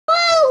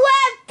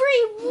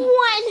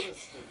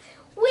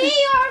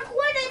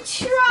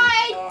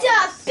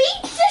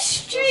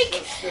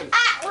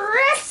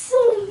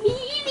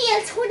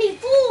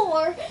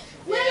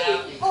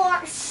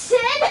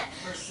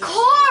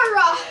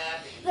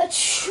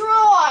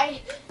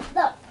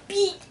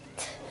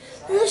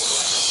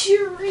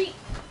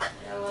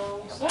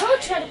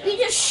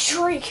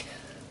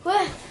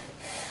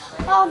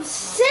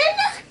Sin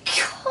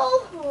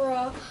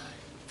Cara. I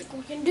think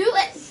we can do it.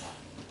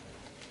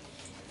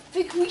 I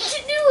think we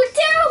can do it.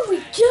 There we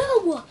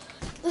go.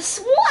 The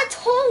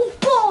Swanton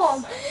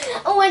bomb.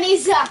 And when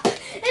he's up. And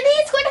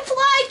he's going to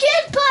fly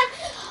again, but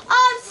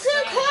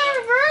Sin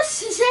Cara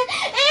reverses it.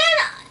 And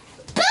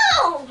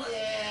boom.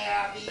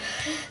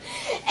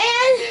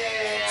 And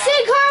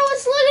Sin Cara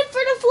was looking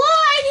for the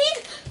fly. And he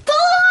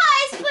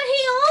flies, but he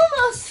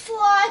almost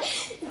flies.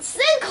 And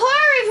Sin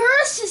Cara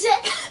reverses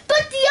it,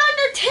 but the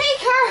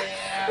Undertaker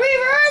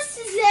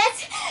reverses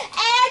it.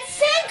 And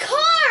Sin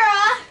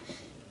Cara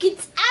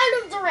gets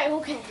out of the ring.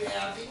 Okay.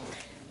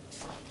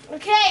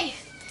 Okay.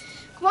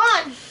 Come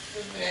on.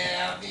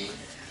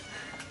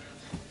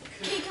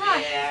 Okay, come on.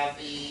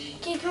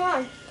 Okay, come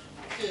on.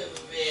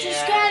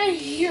 Just gather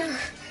your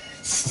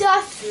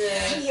stuff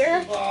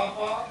here.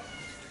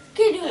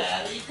 Okay, do it.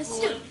 Let's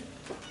do it.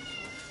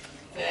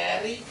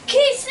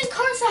 Okay, Sin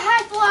Cara's a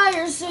high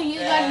flyer, so you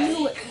gotta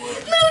do it.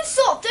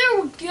 Moonsault,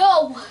 there we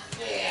go.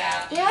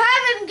 We're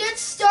having a good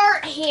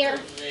start here.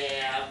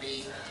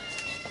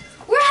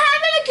 We're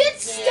having a good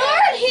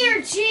start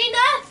here,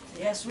 Gina.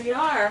 Yes, we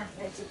are.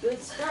 It's a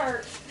good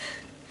start.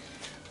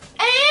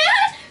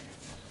 And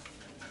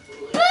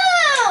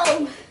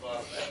boom!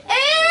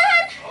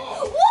 And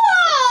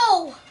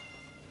whoa!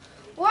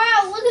 Wow,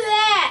 look at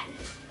that!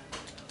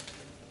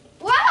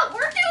 Wow, we're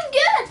doing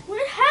good.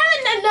 We're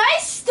having a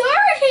nice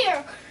start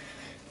here.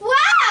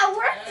 Wow,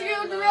 we're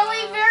doing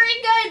really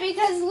very good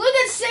because look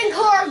at Sin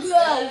Cara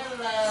go.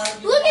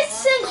 Look at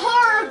Sin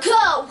Cara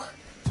go.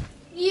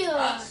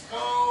 Yeah.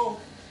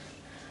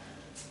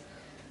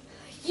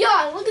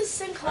 Yeah, look at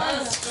Sin Cara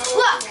go.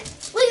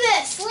 Look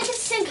at this. Look at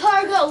Sin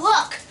Cara go.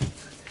 Look.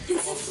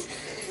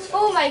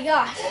 Oh my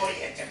God.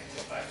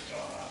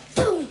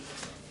 Boom.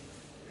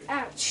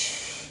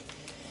 Ouch.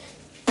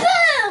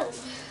 Boom.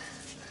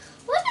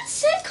 Look at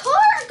Sin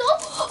Cara go.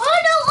 Oh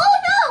no, oh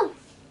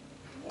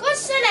no. Go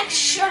Sin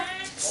Extra.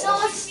 So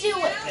let's do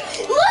it.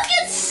 Look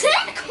at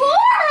Sin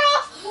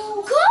Cara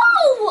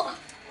go.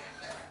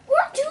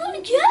 We're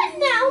doing good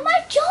now. Oh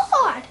my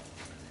God.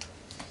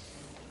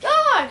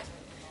 God.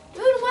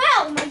 Doing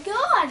well. Oh my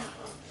God.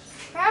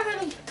 We're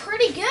having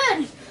pretty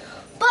good.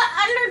 But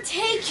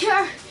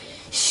Undertaker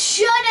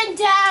shutting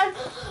down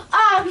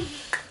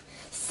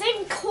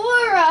Sin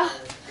Cara.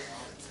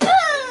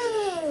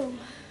 Boom.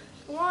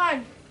 Come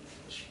on.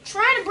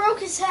 Trying to broke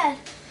his head.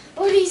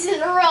 Oh, he's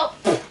in a rope.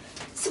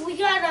 So we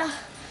gotta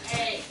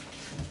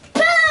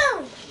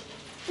boom.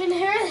 And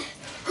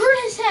hurt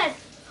his head.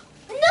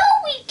 No,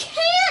 we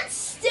can't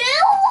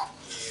still.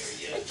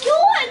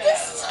 God,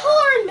 this is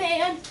hard,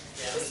 man.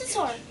 This is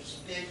hard.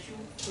 We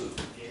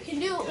can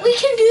do it. We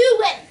can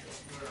do it.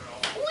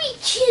 We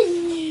can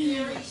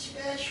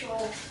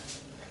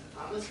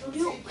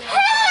do it.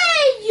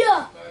 Hey!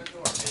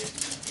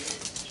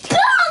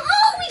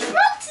 Oh, we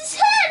broke his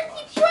head.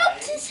 We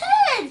broke his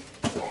head.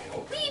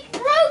 We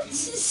broke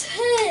his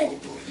head.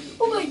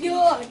 Oh my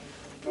God.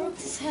 Broke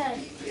his head.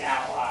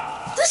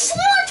 The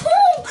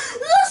Swanton!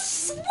 The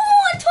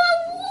Swanton!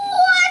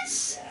 What?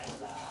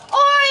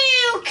 Are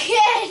you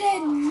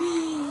kidding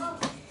me?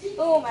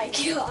 Oh my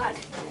God.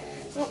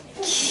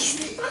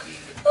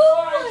 Oh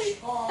my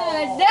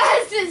God.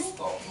 This is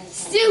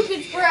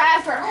stupid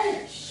forever.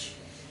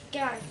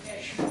 God.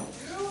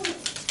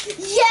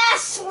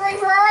 Yes!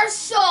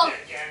 Reversal!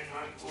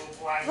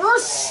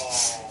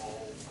 Reverse.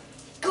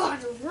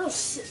 God,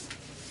 reverse it.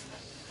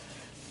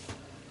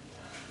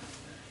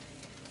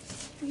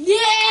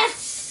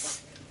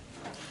 Yes!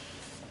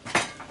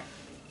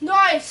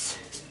 Nice!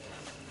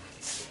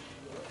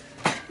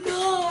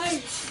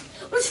 Nice!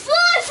 Let's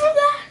fly from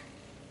that!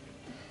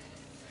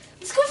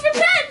 Let's go for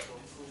 10!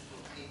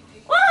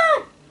 1,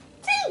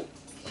 2!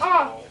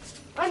 Oh,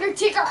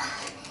 Undertaker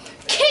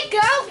kick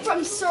out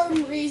from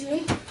some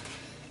reason.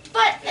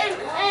 But,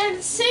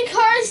 and Sin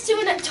Cara's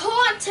doing a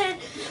taunting,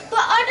 but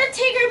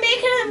Undertaker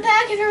making him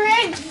back in the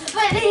ring.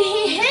 But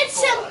he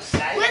hits him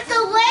with the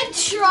leg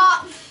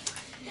drop.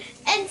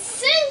 And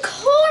Sin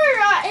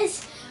Cara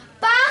is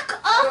back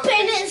up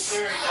in his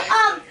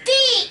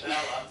feet.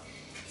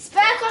 He's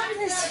back up in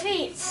his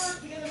feet.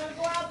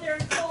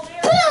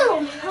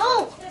 Boom!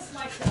 Oh,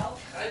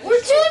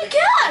 we're doing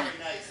good.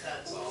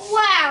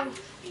 Wow.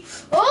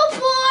 Oh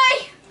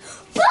boy.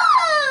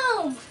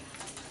 Boom!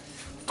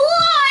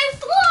 Fly,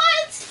 fly,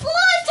 it's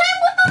fly time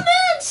with the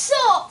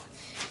moonsault.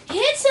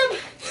 Hits him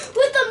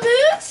with the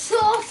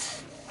moonsault.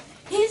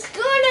 He's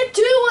gonna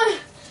do a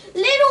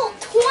little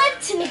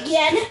taunting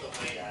again.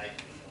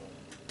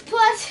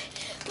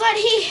 But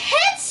he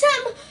hits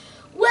him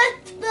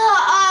with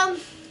the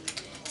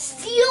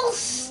steel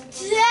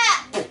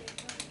step.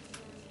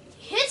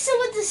 He hits him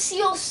with the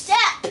steel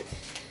step.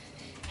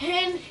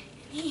 And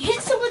he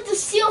hits him with the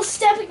steel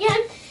step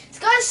again. He's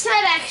got a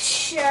side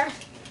extra.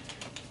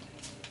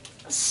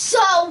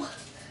 So,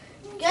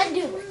 gotta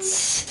do it.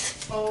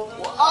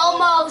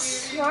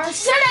 Almost.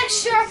 Side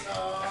extra.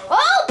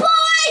 Oh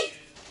boy!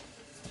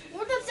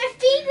 We're gonna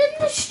defeat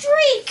the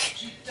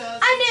streak.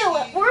 I knew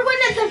it. We're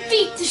gonna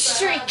defeat the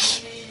streak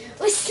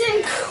with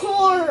Sin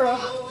Cara.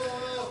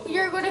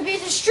 You're gonna be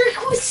the streak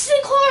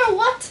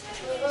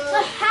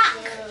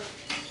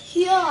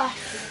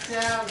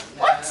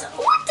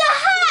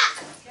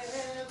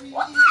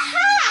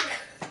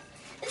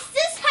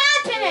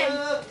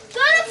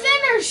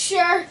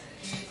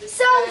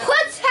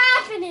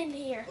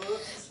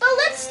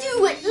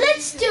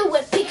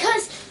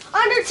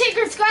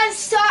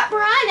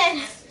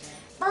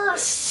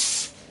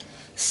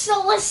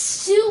So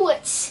let's do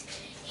it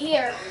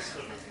here.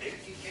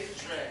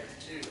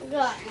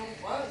 God.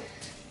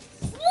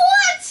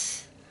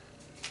 What?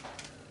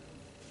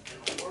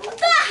 What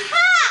the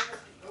heck?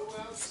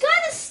 It's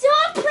gotta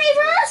stop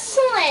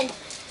reversing.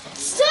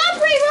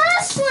 Stop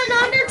reversing,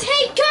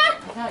 Undertaker.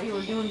 I thought you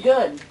were doing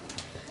good.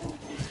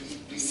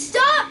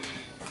 Stop.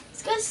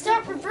 It's gotta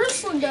stop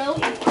reversing though.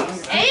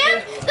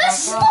 And the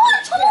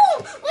smart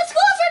hole. Let's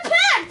go for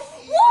pen.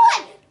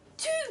 1,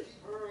 2,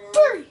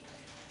 3.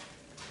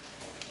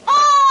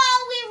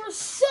 Oh, we were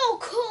so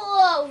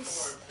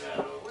close.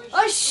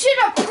 I should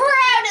have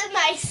prided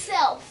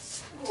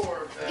myself.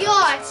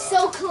 God,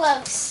 so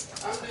close.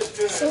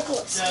 So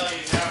close.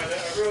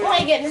 Oh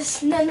my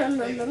goodness. No.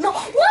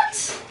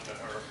 What?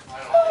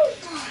 Oh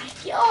my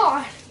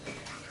God.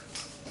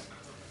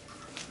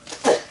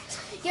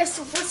 Yes,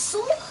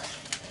 whistle.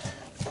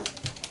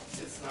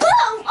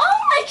 Boom! Oh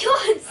my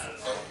God.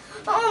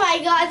 Oh my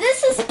God.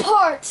 This is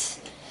part.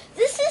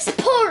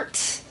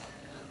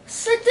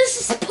 So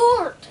this is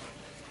part.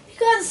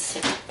 Because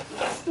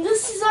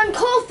this is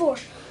uncalled for.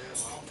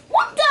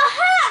 What the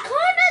heck?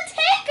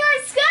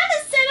 Undertaker's got a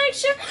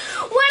signature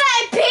when I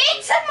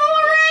beat him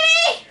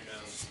already?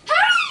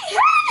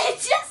 How did it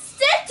just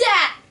did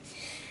that?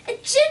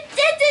 It just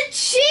did it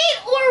cheat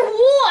or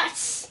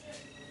what?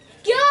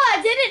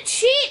 God, did it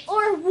cheat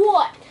or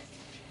what?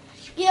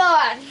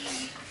 God,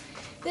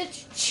 did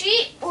it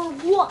cheat or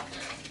what?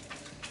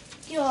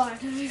 God.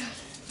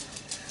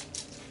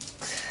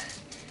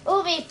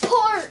 It'll be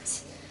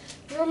part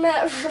from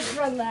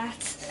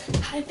that.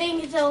 I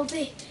think it'll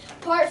be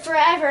part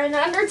forever. And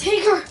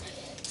Undertaker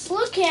is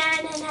looking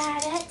at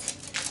it.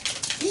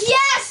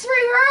 Yes,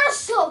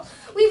 reversal.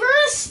 We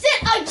reversed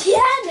it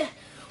again.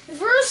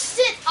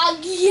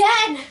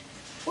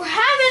 We're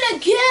having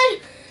again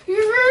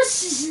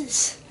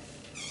reverses.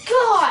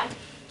 God.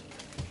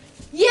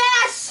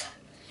 Yes.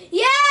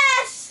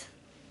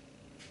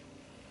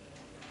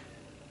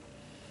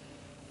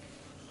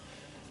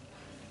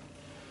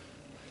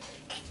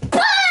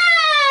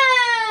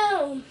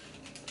 Boom!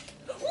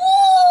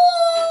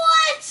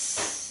 What?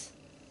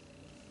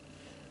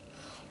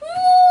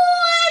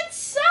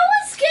 I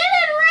was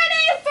getting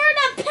ready for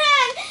the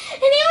pen,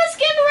 and he was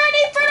getting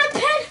ready for the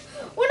pen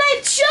when I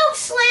choke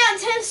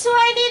slammed him, so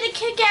I need to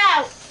kick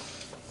out.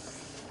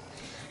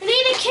 I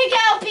need to kick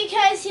out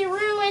because he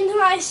ruined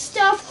my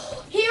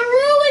stuff. He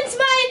ruins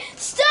my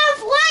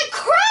stuff like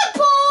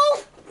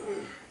crippled!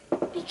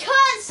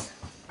 Because...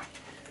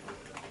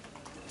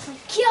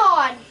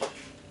 God.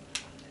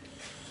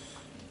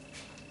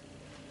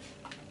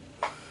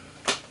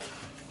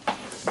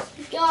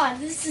 God,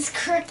 this is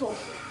crippled.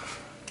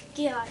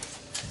 God.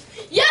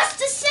 Yes,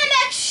 the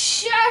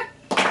signature!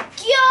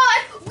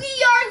 God,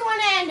 we are going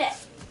to end it.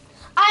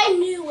 I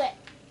knew it.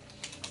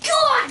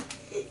 God!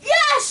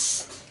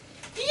 Yes!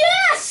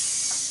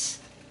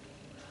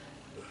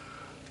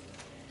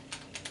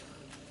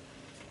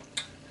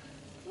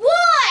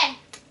 1,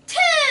 2.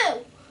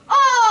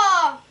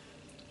 Oh!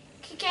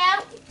 Kick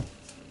out.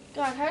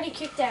 God, how did he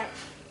kick that?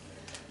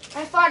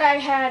 I thought I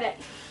had it.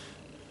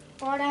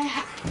 Thought I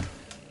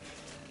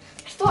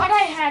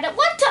had it.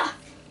 What the?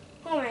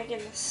 Oh my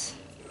goodness.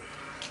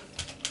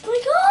 Oh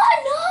my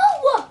God,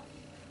 no!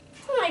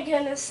 Oh my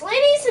goodness.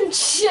 Ladies and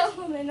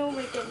gentlemen, oh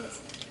my goodness.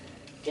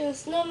 No.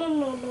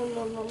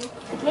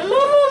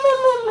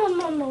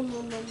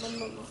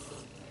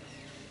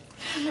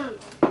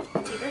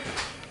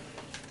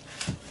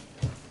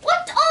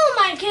 What? Oh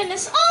my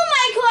goodness. Oh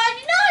my God.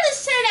 You know the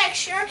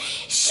signature.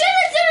 Should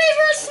have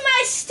reversed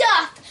my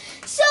stuff.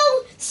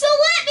 So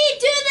let me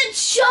do the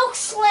choke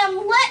slam.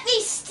 Let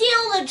me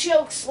steal the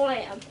choke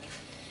slam.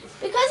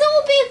 Because it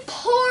will be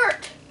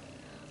part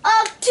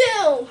of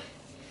doom.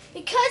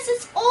 Because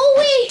it's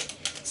always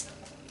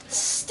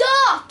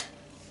stop.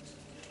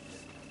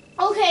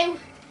 Okay,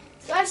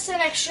 that's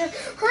an extra.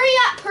 Hurry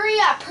up.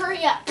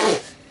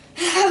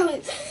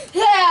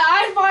 Yeah,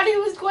 I thought he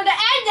was going to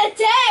end it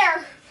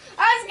there.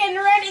 I was getting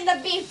ready to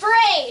be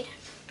freed.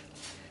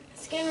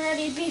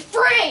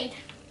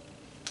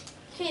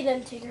 Okay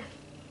then, Tigger.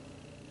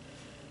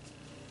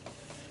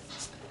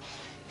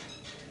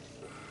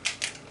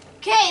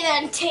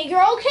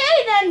 Okay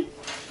then.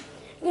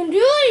 You can do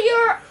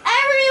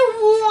whatever you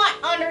want,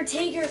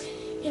 Undertaker.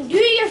 You can do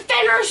your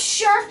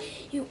finisher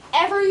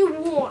ever you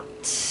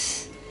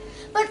want.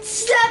 But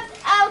step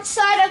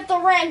outside of the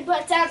ring,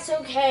 but that's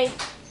okay.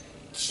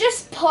 It's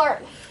just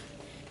part.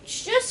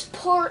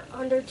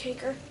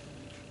 Undertaker.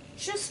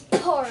 Just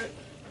part.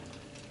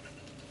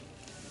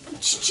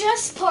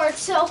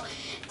 So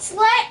it's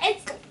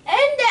end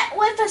it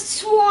with a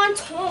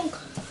swanton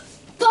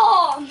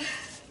bomb.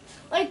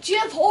 Like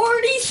Jeff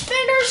Hardy's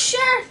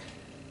finisher.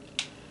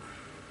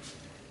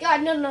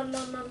 God, no. Not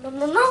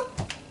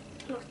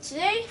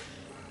today.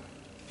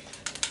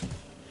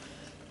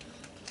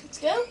 Let's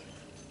go.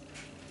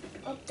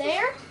 Up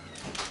there.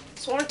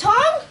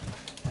 Swanton.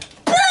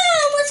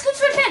 Boom! Let's go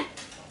for the pin.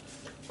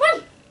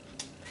 1,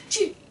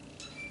 2,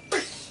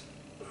 3.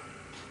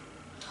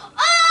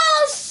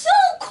 Oh, so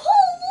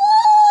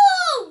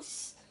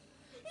close!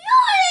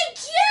 Not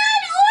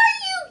again!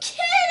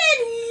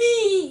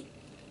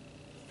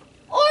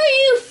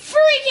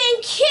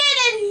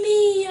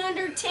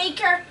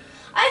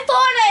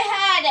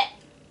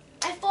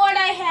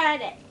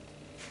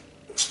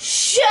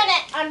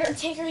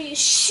 Undertaker, you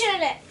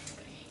shouldn't.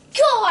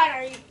 God,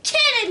 are you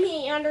kidding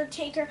me,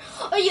 Undertaker?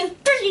 Are you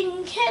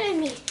freaking kidding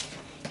me?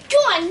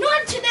 God,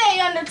 not today,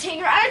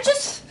 Undertaker. I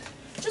just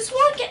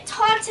want to get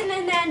taunted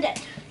and end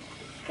it.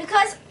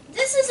 Because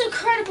this is an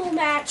incredible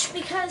match,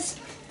 because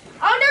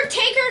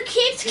Undertaker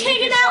keeps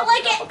kicking out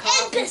like an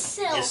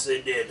imbecile. Yes,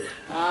 they did.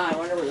 I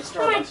wonder where the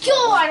Starbucks Oh my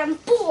God, I'm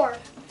bored.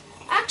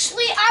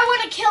 Actually, I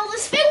want to kill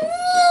this thing.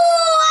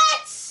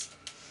 What?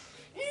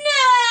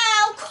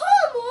 No,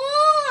 come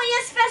on.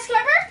 Yes, fast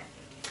cover.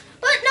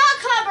 But not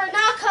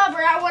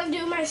cover. I want to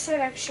do my set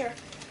extra.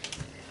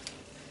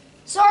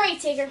 Sorry,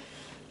 Tigger.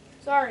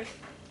 Sorry.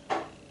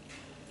 Dog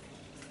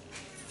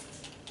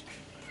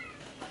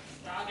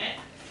it.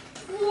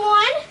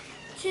 1,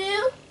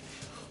 2.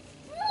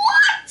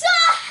 What the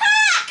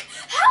heck?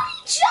 How did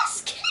he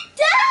just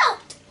kicked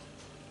out?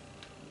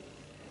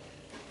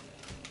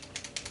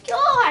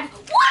 God,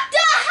 what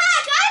the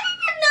heck? I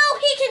didn't know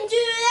he can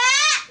do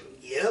that.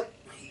 Yep,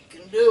 he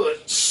can do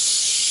it.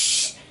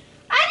 Shh.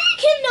 I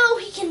didn't know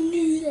he can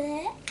do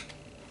that.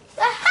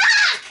 The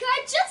heck? I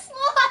just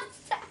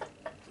lost that.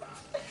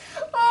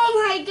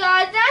 Oh my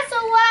God, that's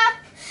a laugh.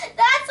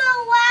 That's a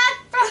laugh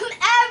from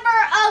ever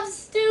of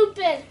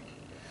stupid.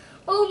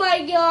 Oh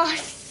my God.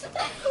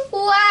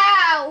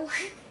 Wow.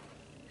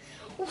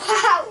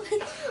 Wow.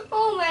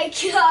 Oh my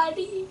God.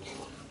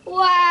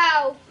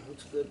 Wow.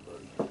 That's good,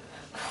 buddy.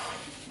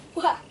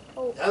 Wow.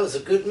 That was a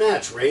good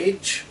match,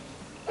 Rage.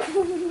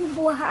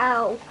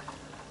 Wow.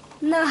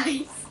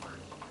 Nice.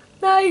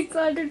 Nice,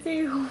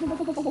 Undertaker.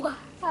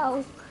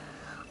 Wow.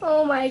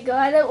 Oh my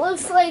God. It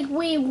looks like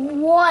we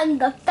won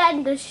the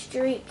Fender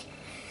streak.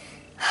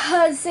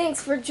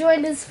 Thanks for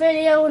joining this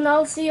video, and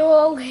I'll see you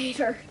all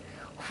later.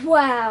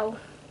 Wow.